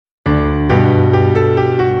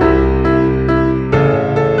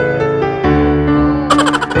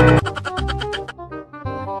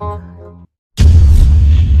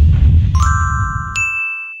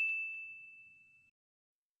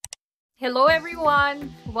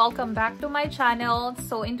everyone! Welcome back to my channel.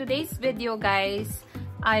 So in today's video guys,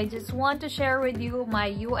 I just want to share with you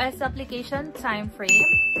my US application time frame,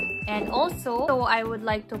 and also I would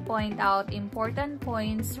like to point out important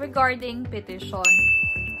points regarding petition.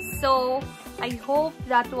 So I hope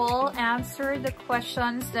that will answer the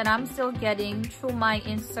questions that I'm still getting through my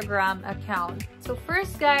Instagram account. So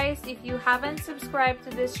first guys, if you haven't subscribed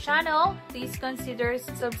to this channel, please consider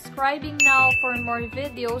subscribing now for more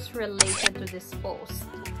videos related to this post.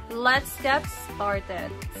 Let's get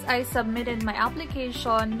started. I submitted my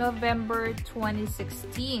application November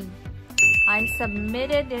 2016. I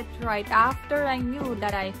submitted it right after I knew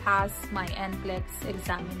that I passed my NCLEX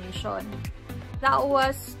examination. That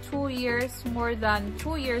was more than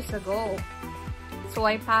 2 years ago. So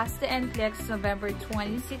I passed the NCLEX November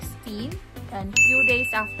 2016, and few days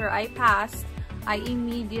after I passed, I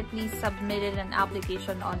immediately submitted an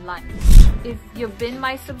application online. If you've been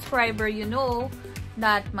my subscriber, you know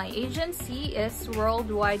that my agency is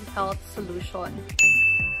Worldwide Health Solution.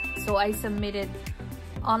 So I submitted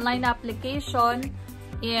online application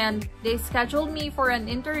and they scheduled me for an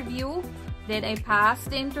interview. Then I passed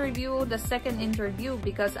the interview, the second interview,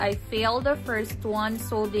 because I failed the first one,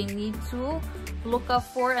 so they need to look up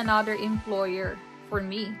for another employer for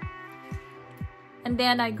me. And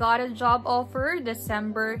then I got a job offer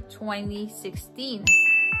December 2016.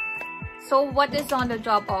 So what is on the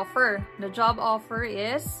job offer? The job offer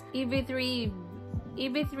is EB3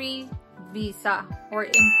 visa, or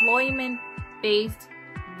employment-based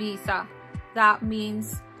visa. That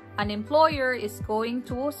means an employer is going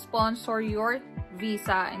to sponsor your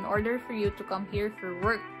visa in order for you to come here for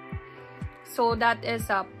work. So that is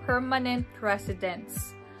a permanent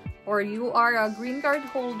residence, or you are a green card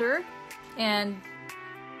holder, and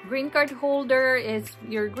green card holder is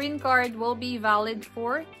your green card will be valid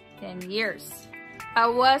for 10 years. I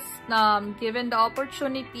was given the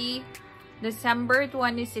opportunity December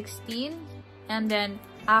 2016, and then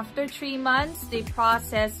after 3 months they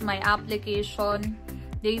processed my application.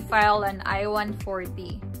 They file an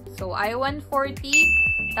I-140. So I-140,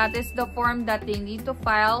 that is the form that they need to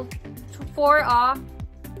file for a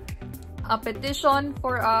petition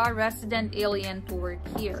for a resident alien to work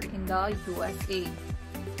here in the USA.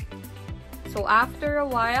 So after a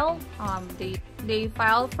while, they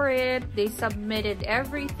filed for it. They submitted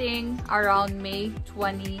everything around May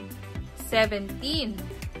 2017.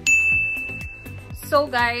 So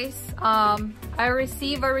guys, I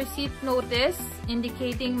received a receipt notice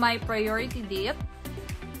indicating my priority date,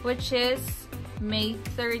 which is May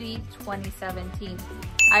 30, 2017.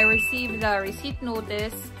 I received the receipt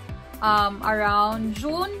notice around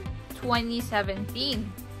June 2017.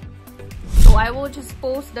 So I will just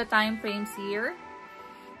post the time frames here.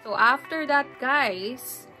 So after that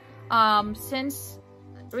guys, since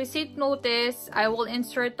receipt notice, I will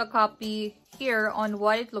insert a copy here on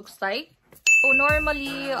what it looks like. So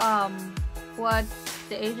normally, what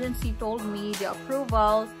the agency told me, the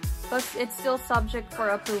approval, because it's still subject for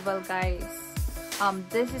approval guys.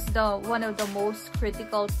 This is one of the most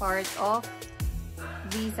critical part of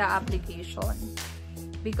visa application,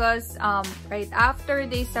 because right after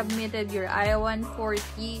they submitted your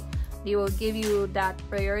I-140, they will give you that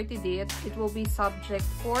priority date. It will be subject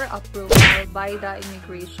for approval by the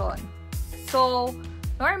immigration. So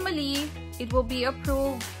normally it will be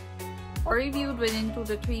approved or reviewed within 2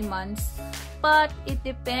 to 3 months, but it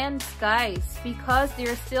depends guys, because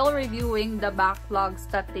they're still reviewing the backlogs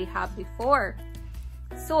that they have before.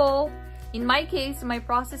 So in my case, my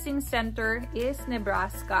processing center is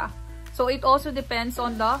Nebraska, so it also depends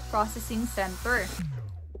on the processing center.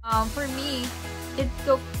 For me, it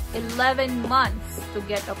took 11 months to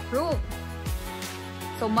get approved.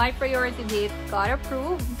 So my priority date got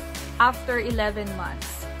approved after 11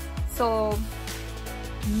 months. So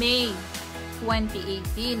May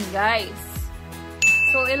 2018 guys.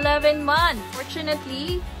 So 11 months.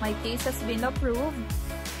 Fortunately, my case has been approved,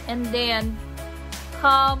 and then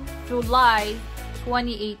come July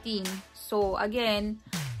 2018. So again,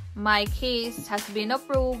 my case has been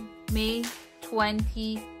approved May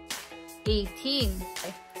 2018.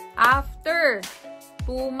 After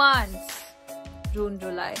 2 months, June,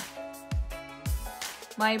 July,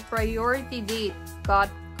 my priority date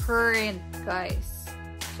got current guys.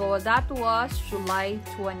 So that was July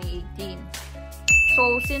 2018. So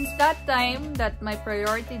since that time that my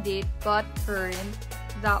priority date got current,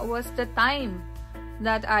 that was the time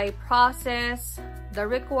that I processed the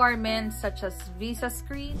requirements such as visa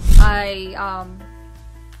screen. I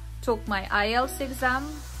took my IELTS exam,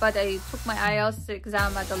 but I took my IELTS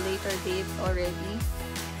exam at a later date already,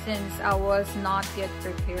 since I was not yet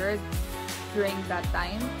prepared during that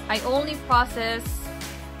time. I only processed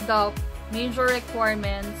the major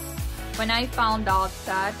requirements when I found out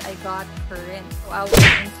that I got current. So I will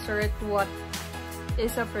insert what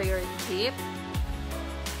is a priority date.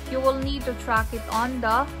 You will need to track it on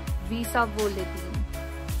the visa bulletin.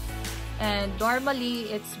 And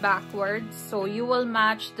normally it's backwards, so you will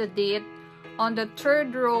match the date on the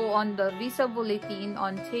third row on the visa bulletin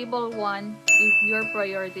on table 1 if your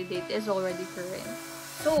priority date is already current.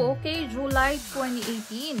 So okay, July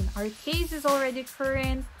 2018, our case is already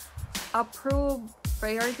current, approved,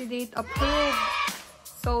 priority date approved.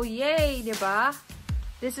 So yay, diba?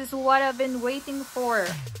 This is what I've been waiting for,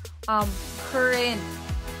 current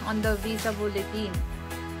on the visa bulletin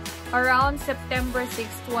around September 6,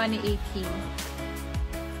 2018.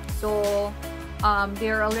 So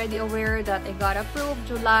they're already aware that I got approved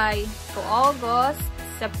July, so August,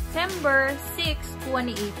 September 6,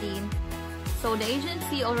 2018. So the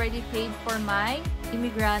agency already paid for my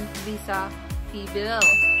immigrant visa fee bill.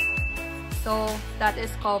 So that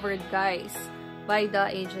is covered, guys, by the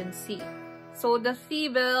agency. So the fee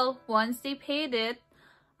bill, once they paid it,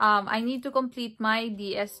 I need to complete my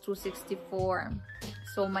DS-260 form.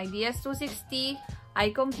 So my DS-260, I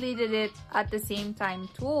completed it at the same time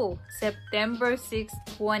too, September 6,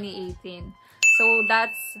 2018. So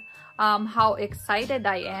that's how excited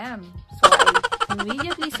I am. So I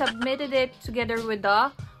immediately submitted it together with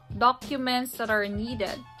the documents that are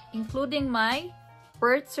needed, including my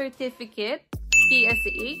birth certificate,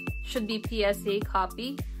 PSA, should be PSA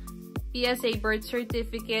copy, PSA birth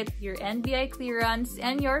certificate, your NBI clearance,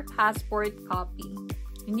 and your passport copy.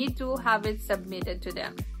 You need to have it submitted to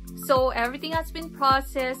them. So everything has been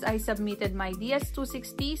processed. I submitted my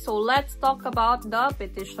DS-260. So let's talk about the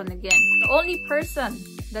petition again. The only person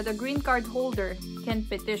that a green card holder can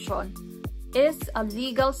petition is a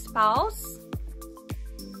legal spouse,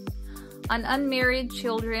 an unmarried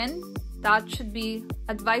children. That should be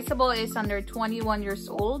advisable is under 21 years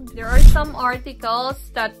old. There are some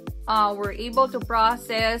articles that were able to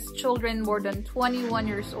process children more than 21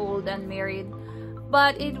 years old and married,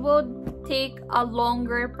 but it would take a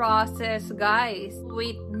longer process, guys.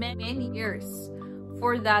 Wait many years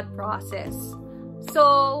for that process.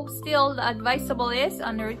 So still, the advisable is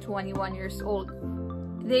under 21 years old.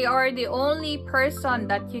 They are the only person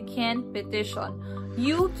that you can petition.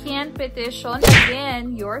 You can petition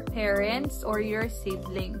again your parents or your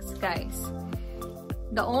siblings, guys.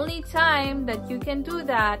 The only time that you can do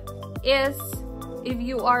that is if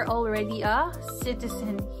you are already a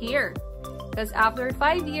citizen here. Because after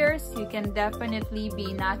 5 years, you can definitely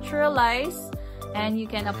be naturalized and you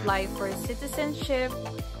can apply for citizenship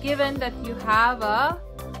given that you have a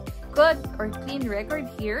good or clean record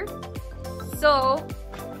here. So,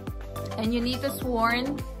 and you need to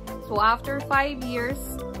sworn. So after 5 years,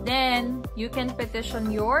 then you can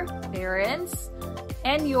petition your parents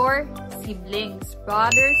and your siblings,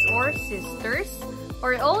 brothers or sisters,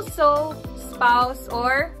 or also spouse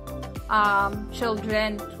or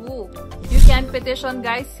children too. You can petition,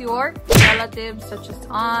 guys, your relatives such as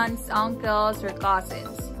aunts, uncles, or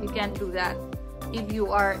cousins. You can do that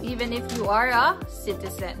even if you are a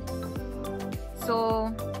citizen.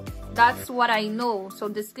 So that's what I know. So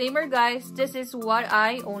disclaimer, guys, this is what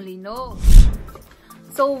I only know.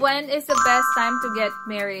 So when is the best time to get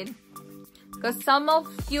married? Because some of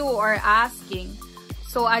you are asking.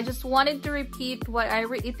 So I just wanted to repeat what I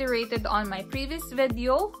reiterated on my previous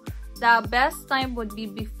video. The best time would be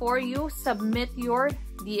before you submit your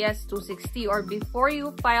DS-260 or before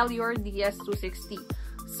you file your DS-260.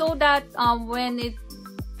 So that when it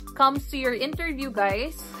comes to your interview,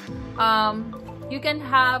 guys, you can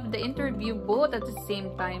have the interview both at the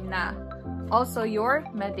same time na. Also your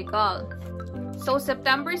medical. So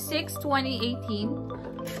September 6, 2018,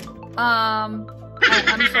 I'm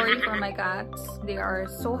sorry for my cats. They are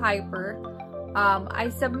so hyper. I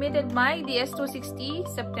submitted my DS-260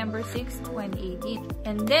 September 6, 2018.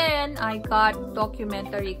 And then I got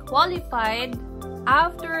documentary qualified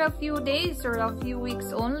after a few days or a few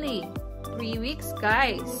weeks only. 3 weeks,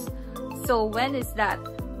 guys. So when is that?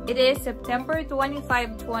 It is September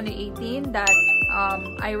 25, 2018 that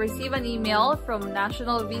I received an email from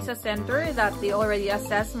National Visa Center that they already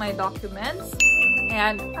assessed my documents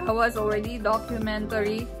and I was already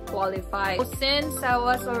documentary qualified. So since I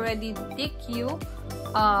was already DQ,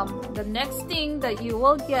 the next thing that you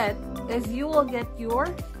will get is you will get your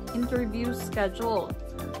interview schedule.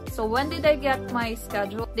 So when did I get my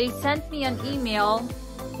schedule? They sent me an email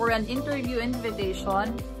for an interview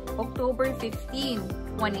invitation October 15,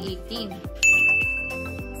 2018.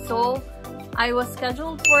 So I was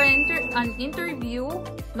scheduled for an interview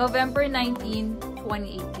November 19,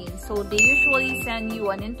 2018. So they usually send you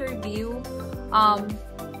an interview.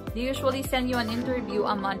 They usually send you an interview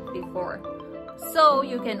a month before. So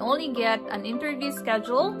you can only get an interview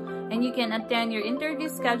schedule, and you can attend your interview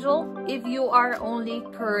schedule if you are only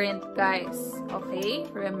current, guys. Okay,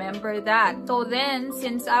 remember that. So then,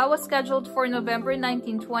 since I was scheduled for November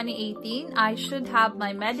 19, 2018, I should have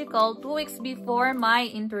my medical 2 weeks before my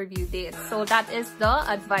interview date. So that is the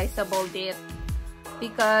advisable date,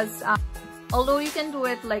 because although you can do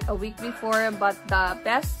it like a week before, but the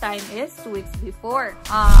best time is 2 weeks before.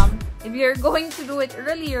 If you're going to do it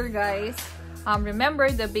earlier, guys,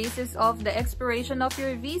 remember, the basis of the expiration of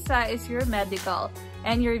your visa is your medical,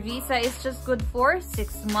 and your visa is just good for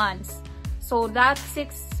 6 months. So that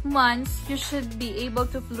 6 months, you should be able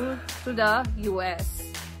to fly to the US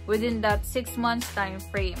within that 6 months time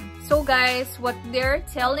frame. So guys, what they're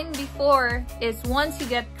telling before is once you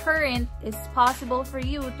get current, it's possible for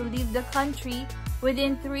you to leave the country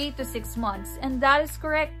within 3 to 6 months. And that is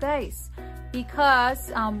correct, guys,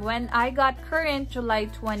 because when I got current July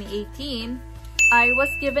 2018, I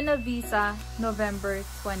was given a visa November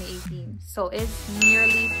 2018. So it's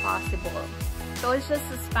nearly possible. So it's just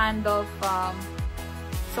a span of,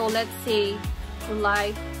 so let's say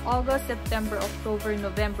July, August, September, October,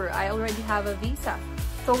 November, I already have a visa.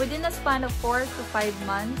 So within a span of 4 to 5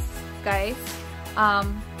 months, guys,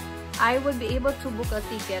 I would be able to book a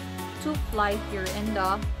ticket to fly here in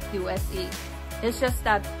the USA. It's just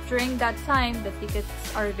that during that time, the tickets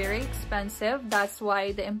are very expensive. That's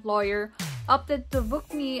why the employer opted to book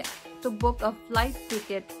a flight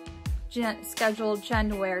ticket scheduled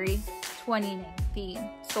January 2019.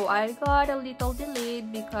 So I got a little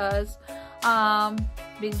delayed because of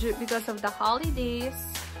the holidays.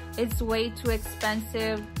 It's way too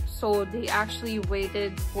expensive, so they actually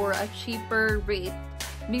waited for a cheaper rate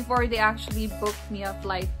before they actually booked me a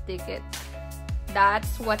flight ticket.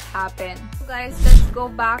 That's what happened. So guys, let's go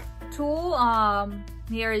back to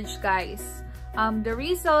marriage, guys. The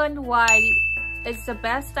reason why it's the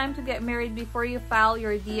best time to get married before you file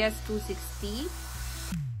your DS-260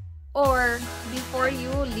 or before you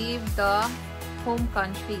leave the home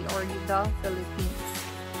country or the Philippines.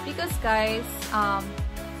 Because guys,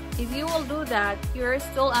 if you will do that, you're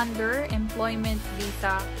still under employment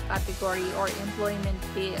visa category or employment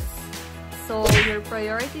base. So your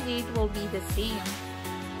priority date will be the same.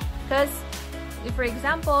 Because if, for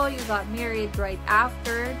example, you got married right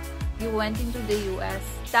after you went into the US,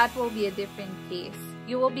 that will be a different case.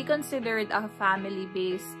 You will be considered a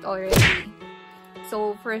family-based already.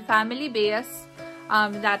 So for family-based,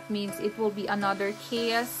 that means it will be another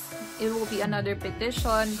case, it will be another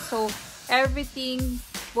petition. So everything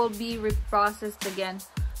will be reprocessed again.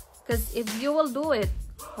 Because if you will do it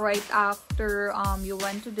right after you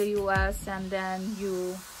went to the US and then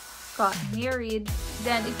you got married,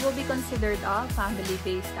 then it will be considered a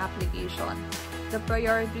family-based application. The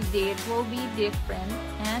priority date will be different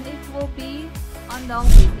and it will be on the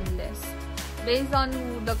waiting list. Based on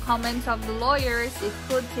the comments of the lawyers, it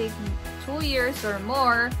could take 2 years or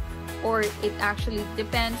more, or it actually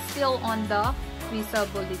depends still on the visa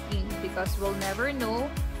bulletin, because we'll never know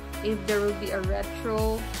if there will be a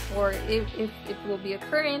retro or if it will be a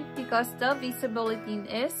current, because the visa bulletin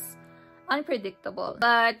is unpredictable.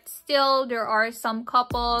 But still, there are some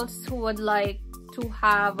couples who would like to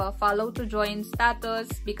have a follow to join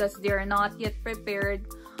status because they're not yet prepared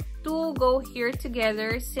to go here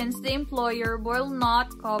together, since the employer will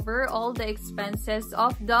not cover all the expenses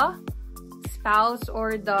of the spouse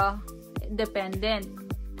or the dependent.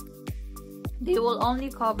 They will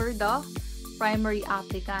only cover the primary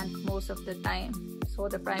applicant most of the time. So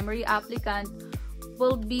the primary applicant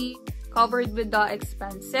will be covered with the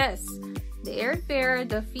expenses, the airfare,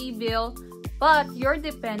 the fee bill, but your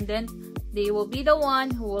dependent, they will be the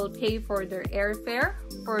one who will pay for their airfare,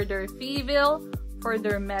 for their fee bill, for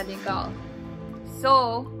their medical.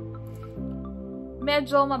 So,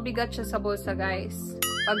 medyo mabigat siya sa bulsa, guys,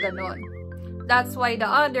 pag ganun. That's why the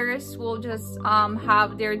others will just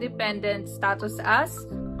have their dependent status as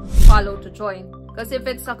follow to join. Because if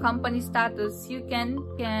it's a company status, you can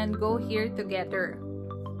go here together.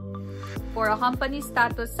 For a company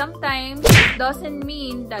status, sometimes it doesn't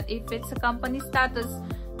mean that if it's a company status,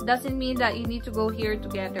 doesn't mean that you need to go here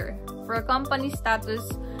together. For a company status,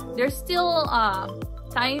 there's still a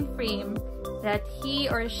time frame that he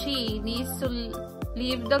or she needs to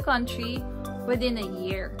leave the country within a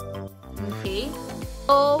year. Okay?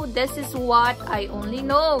 So, this is what I only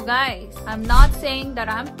know, guys. I'm not saying that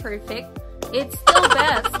I'm perfect. It's still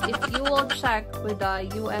best if you will check with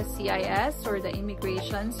the USCIS or the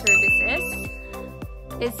Immigration Services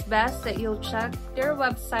it's best that you'll check their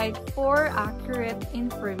website for accurate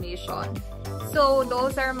information. So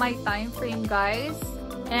those are my time frame, guys.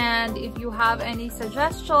 And if you have any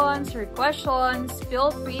suggestions or questions,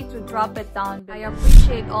 feel free to drop it down. I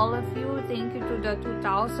appreciate all of you. Thank you to the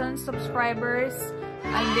 2,000 subscribers.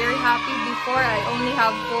 I'm very happy. Before, I only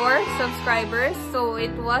have 4 subscribers. So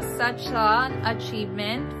it was such an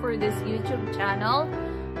achievement for this YouTube channel.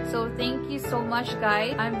 So thank you so much,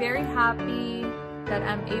 guys. I'm very happy that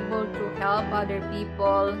I'm able to help other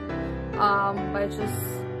people by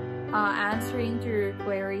just answering to your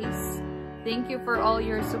queries. Thank you for all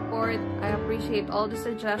your support. I appreciate all the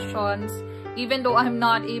suggestions, even though I'm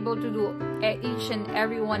not able to do each and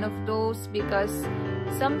every one of those because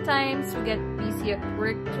sometimes we get busy at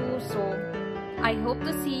work too. So I hope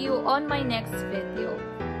to see you on my next video.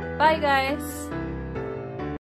 Bye, guys!